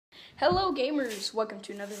Hello gamers, welcome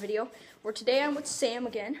to another video where today I'm with Sam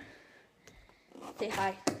again. Say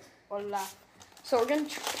hi. Hola. So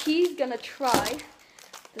he's gonna try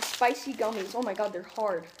the spicy gummies. Oh my god, they're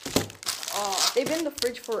hard. They've been in the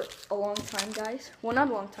fridge for a long time, guys. Well, not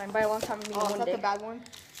a long time. By a long time, I mean one day. Oh, is that the bad one?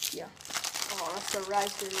 Yeah. Oh, that's the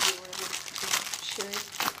raspberry or whatever. Cherry.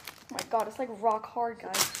 Oh my god, it's like rock hard,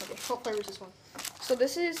 guys. Okay, what flavor is this one? So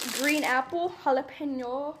this is green apple,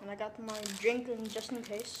 jalapeno. And I got my drink just in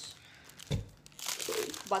case.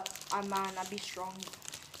 But I might not be strong.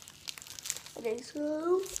 Okay,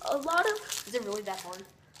 so a lot of... Is it really that hard?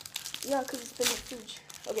 Yeah, because it's been in the fridge.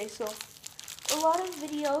 Okay, so a lot of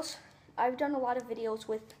videos. I've done a lot of videos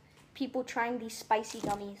with people trying these spicy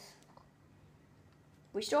gummies.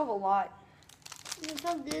 We still have a lot. It's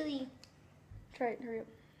so gooey. Try it, hurry up.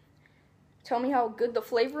 Tell me how good the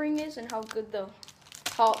flavoring is and how good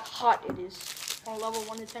how hot it is. On level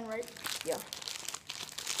 1 to 10, right? Yeah.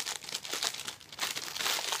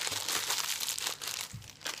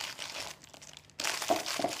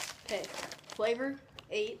 Okay. Flavor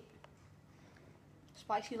 8.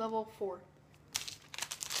 Spicy level 4.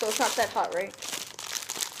 So it's not that hot, right?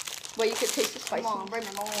 But you could taste the spicy. Come on, bring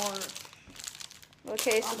me more.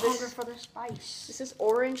 Okay, so I'm hungry for the spice. This is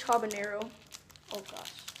orange habanero. Oh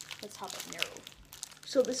gosh, let's habanero.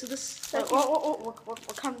 So this is the second.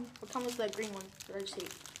 What kind was the green one that I just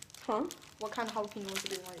ate? Huh? What kind of jalapeno was the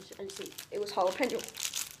green one I just ate? It was jalapeno.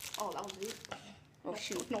 Oh, that was it. Oh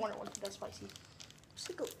shoot. No wonder it wasn't that spicy.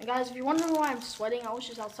 And guys, if you're wondering why I'm sweating, I was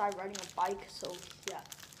just outside riding a bike, so yeah.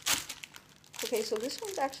 Okay, so this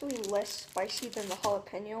one's actually less spicy than the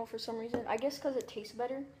jalapeno for some reason. I guess because it tastes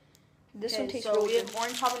better. This one tastes really good. So we have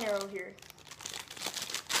orange habanero here.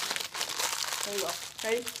 There you go.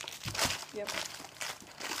 Ready? Yep.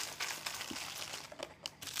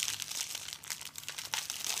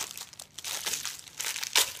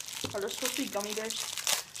 Are those supposed to be gummy bears?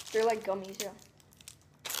 They're like gummies, yeah.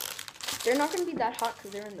 They're not going to be that hot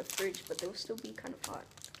because they're in the fridge, but they'll still be kind of hot.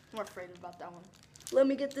 I'm afraid about that one. Let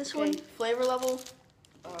me get this one. Flavor level,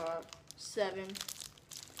 7.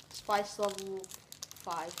 Spice level,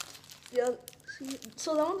 5. Yeah.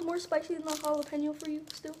 So that one's more spicy than the jalapeno for you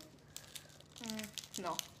still?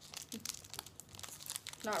 No.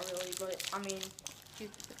 Not really, but I mean,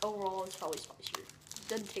 overall it's probably spicier. It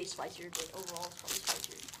doesn't taste spicier, but overall it's probably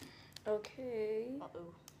spicier. Okay.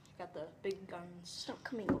 Uh-oh. Got the big guns. It's not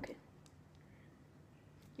coming, okay.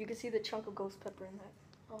 You can see the chunk of ghost pepper in that.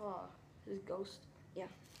 Oh, this is ghost. Yeah.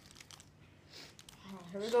 Oh,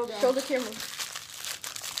 here we go, guys. Show the camera.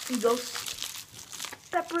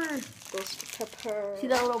 Ghost pepper. Ghost pepper. See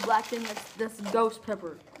that little black thing? That's ghost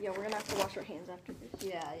pepper. Yeah, we're gonna have to wash our hands after this.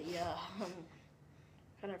 Yeah. I'm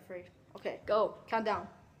kind of afraid. Okay, Go. count down.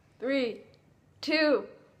 3, 2,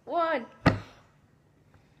 1. That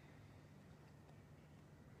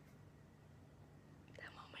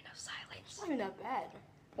moment of silence. It's not even that bad.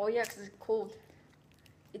 Well, yeah, because it's cold.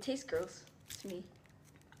 It tastes gross to me.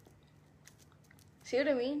 See what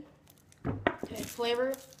I mean? Okay,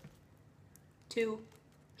 flavor 2.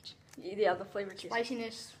 Yeah, the flavor too.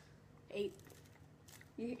 Spiciness 8.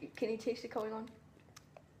 Can you taste it coming on?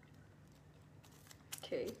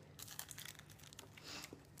 Okay.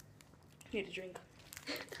 Need a drink.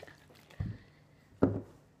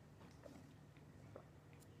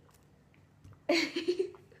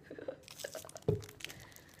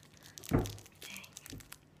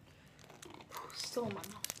 Still in my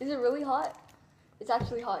mouth. Is it really hot? It's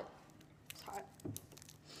actually hot. It's hot.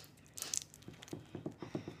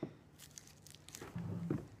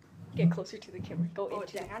 Get closer to the camera. Go Oh,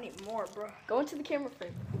 into dang, I need more, bro. Go into the camera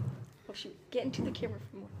frame. Oh shoot. Get into the camera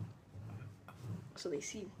frame more. So they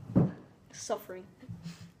see you. Suffering.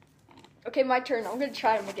 Okay, my turn. I'm gonna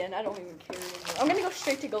try them again. I don't even care anymore. I'm gonna go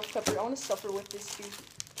straight to ghost pepper. I wanna suffer with this too.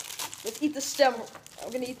 Let's eat the stem.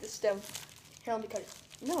 I'm gonna eat the stem. Here, let me cut it.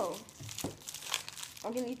 No.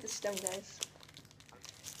 I'm gonna eat the stem, guys.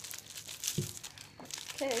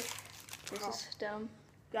 Okay. Here's the stem.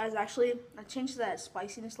 Guys, actually, I changed that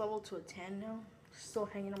spiciness level to a 10 now. It's still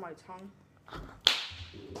hanging on my tongue.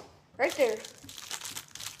 Right there.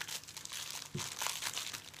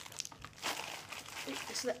 This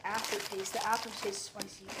is the aftertaste. The aftertaste is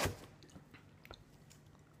spicy.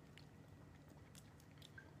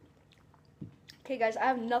 Okay, guys, I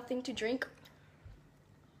have nothing to drink.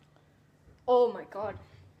 Oh my god.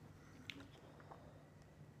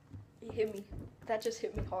 It hit me. That just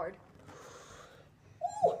hit me hard.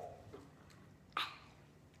 Ooh.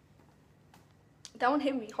 That one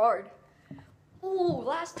hit me hard. Ooh,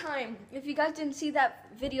 last time. If you guys didn't see that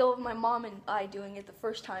video of my mom and I doing it the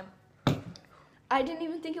first time, I didn't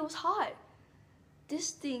even think it was hot.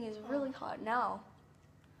 This thing is really hot now.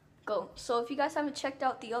 Go. So if you guys haven't checked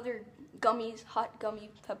out the other gummies, hot gummy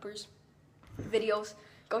peppers videos,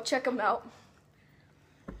 go check them out.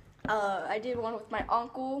 I did one with my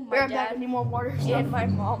uncle, my dad, any more water and my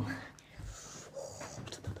mom.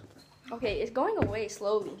 Okay, it's going away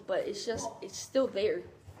slowly, but it's still there.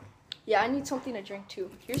 Yeah, I need something to drink too.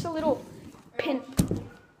 Here's a little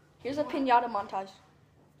here's a pinata montage.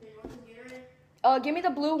 Give me the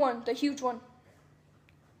blue one, the huge one.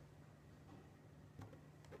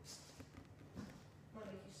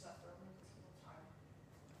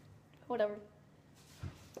 Whatever.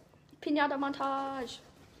 Pinata montage.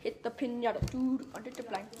 Hit the pinata, dude. Under the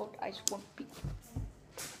blindfold, ice one peek.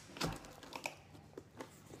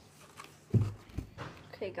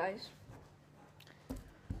 Okay, guys.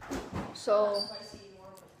 So,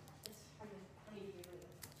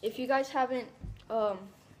 if you guys haven't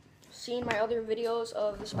seen my other videos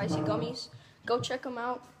of the spicy gummies, go check them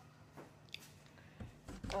out.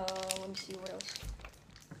 Let me see what else.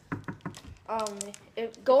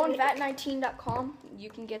 Go on vat19.com. You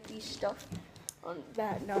can get these stuff on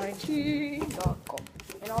vat19.com.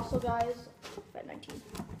 And also, guys,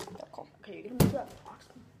 vat19.com. okay, you're gonna move that box.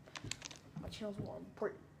 My channel's more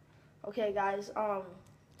important. Okay, guys.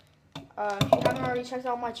 If you haven't already checked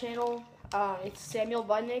out my channel, it's Samuel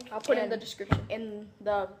Budnik. I'll put it in the description. And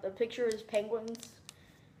the picture is penguins.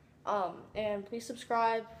 And please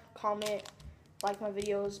subscribe, comment, like my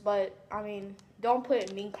videos. But I mean, don't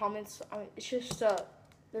put mean comments. I mean, it's just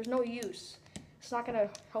there's no use. It's not gonna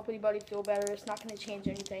help anybody feel better. It's not gonna change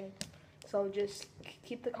anything. So just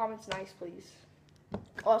keep the comments nice, please.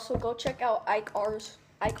 Also, go check out Ike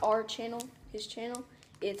R channel. His channel.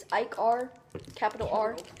 It's Ike R, capital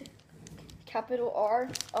R.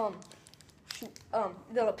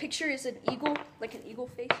 The picture is an eagle, like an eagle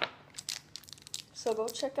face. So go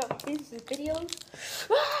check out his videos.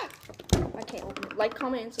 I can't open it. Like,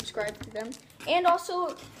 comment, and subscribe to them. And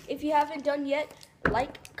also, if you haven't done yet,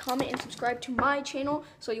 like, comment, and subscribe to my channel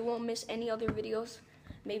so you won't miss any other videos.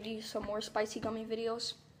 Maybe some more spicy gummy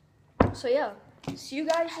videos. So yeah, see you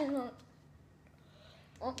guys in the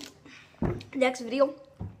next video.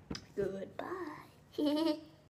 Goodbye.